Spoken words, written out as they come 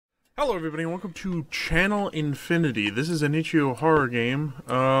Hello everybody and welcome to Channel Infinity. This is an itch.io horror game.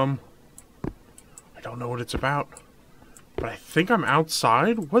 I don't know what it's about, but I think I'm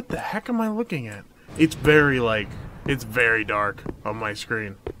outside? What the heck am I looking at? It's very dark on my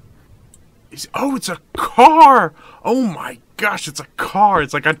screen. Oh, it's a car! Oh my gosh, it's a car!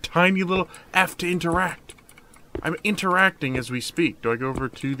 It's like a tiny little F to interact. I'm interacting as we speak. Do I go over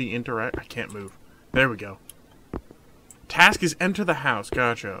to the interact? I can't move. There we go. Task is enter the house.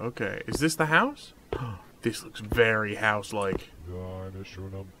 Gotcha. Okay. Is this the house? This looks very house-like.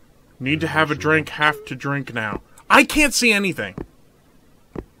 Need to have a drink. Have to drink now. I can't see anything.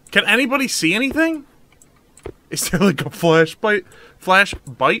 Can anybody see anything? Is there like a flashlight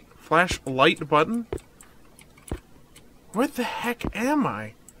button? Where the heck am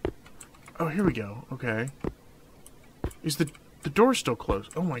I? Oh, here we go. Okay. Is the door still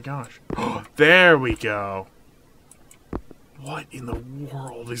closed? Oh my gosh. There we go. What in the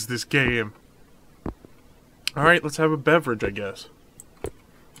world is this game? Alright, let's have a beverage, I guess.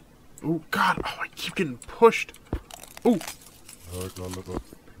 Oh, God. Oh, I keep getting pushed. Oh.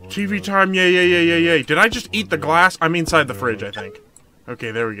 TV time. Yay. Did I just eat the glass? I'm inside the fridge, I think. Okay,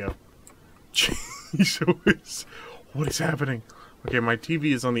 there we go. Jeez. What is happening? Okay, my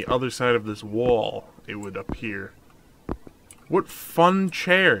TV is on the other side of this wall, it would appear. What fun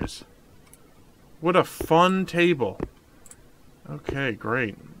chairs. What a fun table. Okay,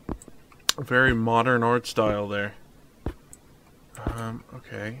 great. A very modern art style there.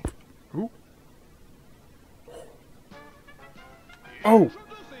 Okay. Ooh. Oh!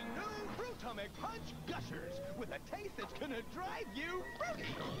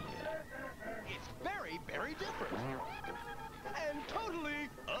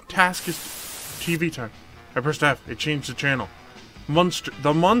 Task is TV time. I pressed F. It changed the channel.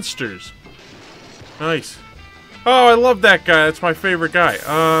 The Monsters. Nice. Oh, I love that guy. That's my favorite guy.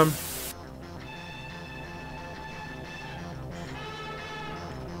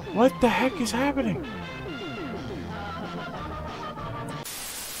 What the heck is happening?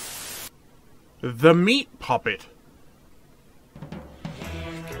 The meat puppet.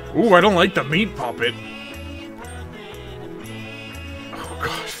 Ooh, I don't like the meat puppet. Oh,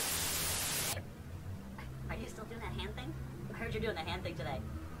 gosh. Are you still doing that hand thing? I heard you're doing the hand thing today.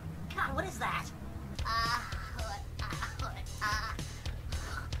 God, what is that?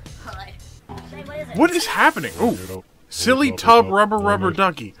 What is happening? Oh, silly tub rubber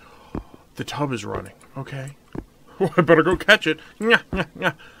ducky. The tub is running. Okay. Oh, I better go catch it.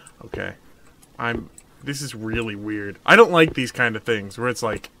 Okay. This is really weird. I don't like these kind of things where it's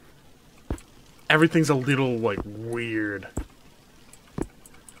like everything's a little like weird.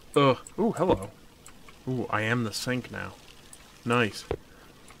 Ugh. Ooh, hello. Ooh, I am the sink now. Nice.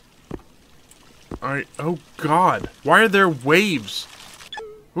 Alright. Oh God. Why are there waves?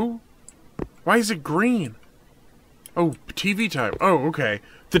 Ooh. Why is it green? Oh, TV time. Oh, okay.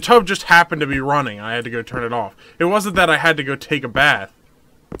 The tub just happened to be running. I had to go turn it off. It wasn't that I had to go take a bath.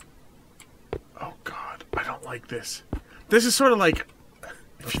 Oh, God. I don't like this. This is sort of like...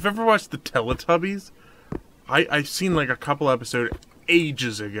 If you've ever watched the Teletubbies, I've seen like a couple episodes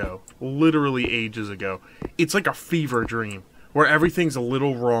ages ago. Literally ages ago. It's like a fever dream where everything's a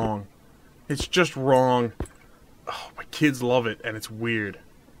little wrong. It's just wrong. Oh, my kids love it, and it's weird.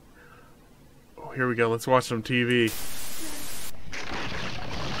 Here we go, let's watch some TV.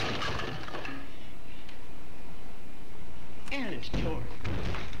 And it's George.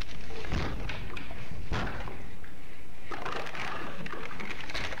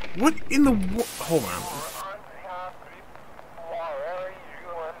 What in the hold on.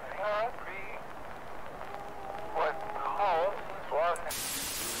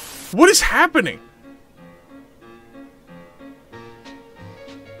 What is happening?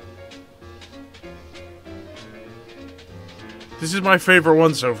 This is my favorite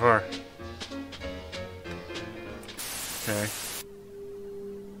one so far. Okay.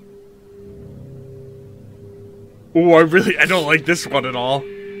 Oh, I don't like this one at all.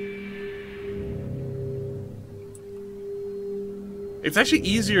 It's actually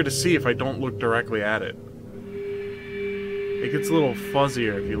easier to see if I don't look directly at it. It gets a little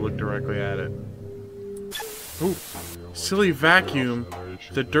fuzzier if you look directly at it. Ooh. Silly vacuum.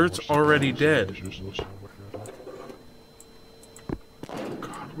 The dirt's already dead.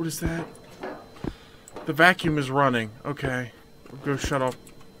 What is that? The vacuum is running. Okay. Go shut off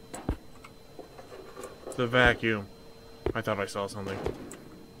the vacuum. I thought I saw something.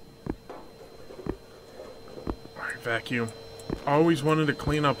 Alright, vacuum. Always wanted to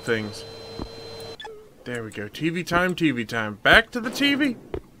clean up things. There we go. TV time, TV time. Back to the TV.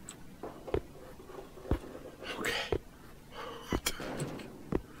 Okay.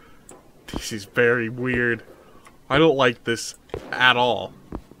 This is very weird. I don't like this at all.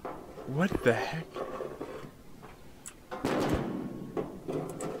 What the heck?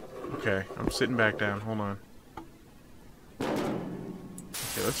 Okay, I'm sitting back down. Hold on.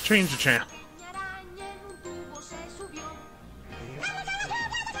 Okay, let's change the channel.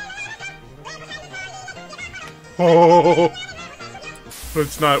 Oh!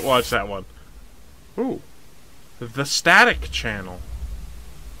 Let's not watch that one. Ooh. The Static channel.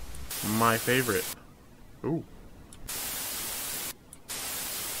 My favorite. Ooh.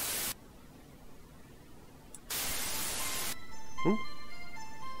 Ooh.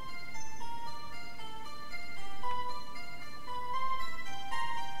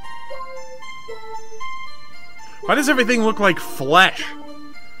 Why does everything look like flesh?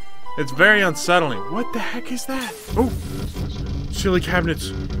 It's very unsettling. What the heck is that? Oh! Silly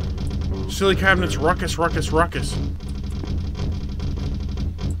cabinets. Silly cabinets, ruckus, ruckus, ruckus.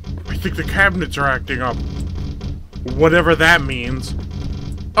 I think the cabinets are acting up. Whatever that means.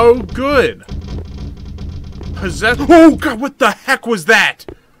 Oh, good! Possess- Oh, God, what the heck was that?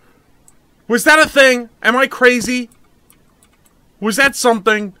 Was that a thing? Am I crazy? Was that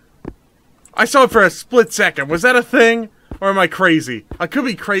something? I saw it for a split second. Was that a thing? Or am I crazy? I could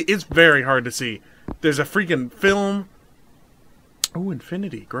be crazy. It's very hard to see. There's a freaking film. Oh,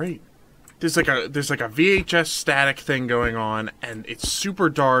 Infinity. Great. There's like a VHS static thing going on, and it's super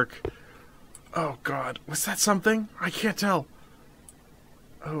dark. Oh, God. Was that something? I can't tell.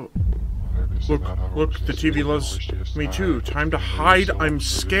 Oh. Look, the TV loves me too. Time to hide. I'm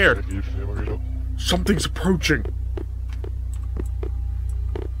scared. Something's approaching.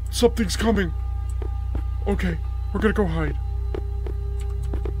 Something's coming. Okay, we're gonna go hide.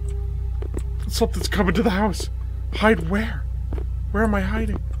 Something's coming to the house. Hide where? Where am I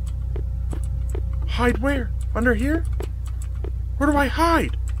hiding? Hide where? Under here? Where do I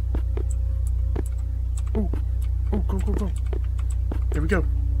hide? Oh, go. There we go.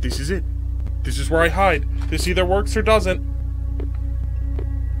 This is it. This is where I hide. This either works or doesn't.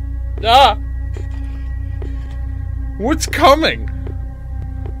 Ah! What's coming?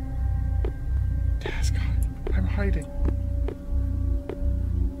 I'm hiding.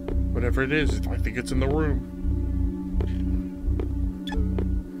 Whatever it is, I think it's in the room.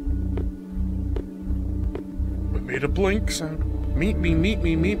 It made a blink sound. Meet me.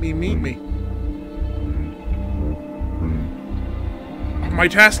 My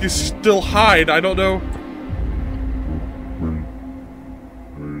task is still hide. I don't know.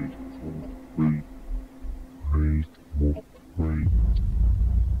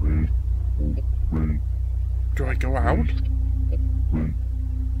 Do I go out?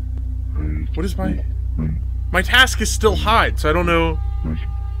 What is my... My task is still hide, so I don't know...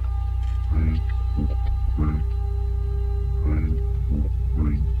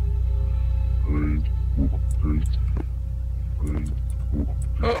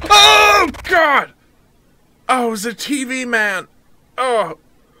 Oh, God! Oh, it was a TV man! Oh!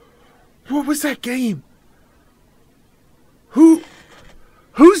 What was that game?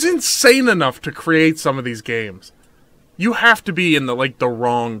 Who's insane enough to create some of these games? You have to be in the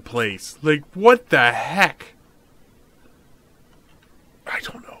wrong place. Like, what the heck? I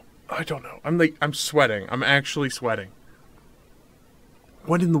don't know. I'm sweating. I'm actually sweating.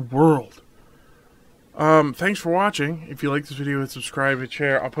 What in the world? Thanks for watching. If you like this video, hit subscribe, hit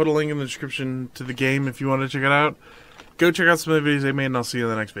share. I'll put a link in the description to the game if you want to check it out. Go check out some of the videos they made, and I'll see you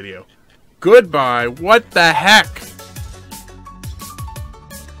in the next video. Goodbye. What the heck?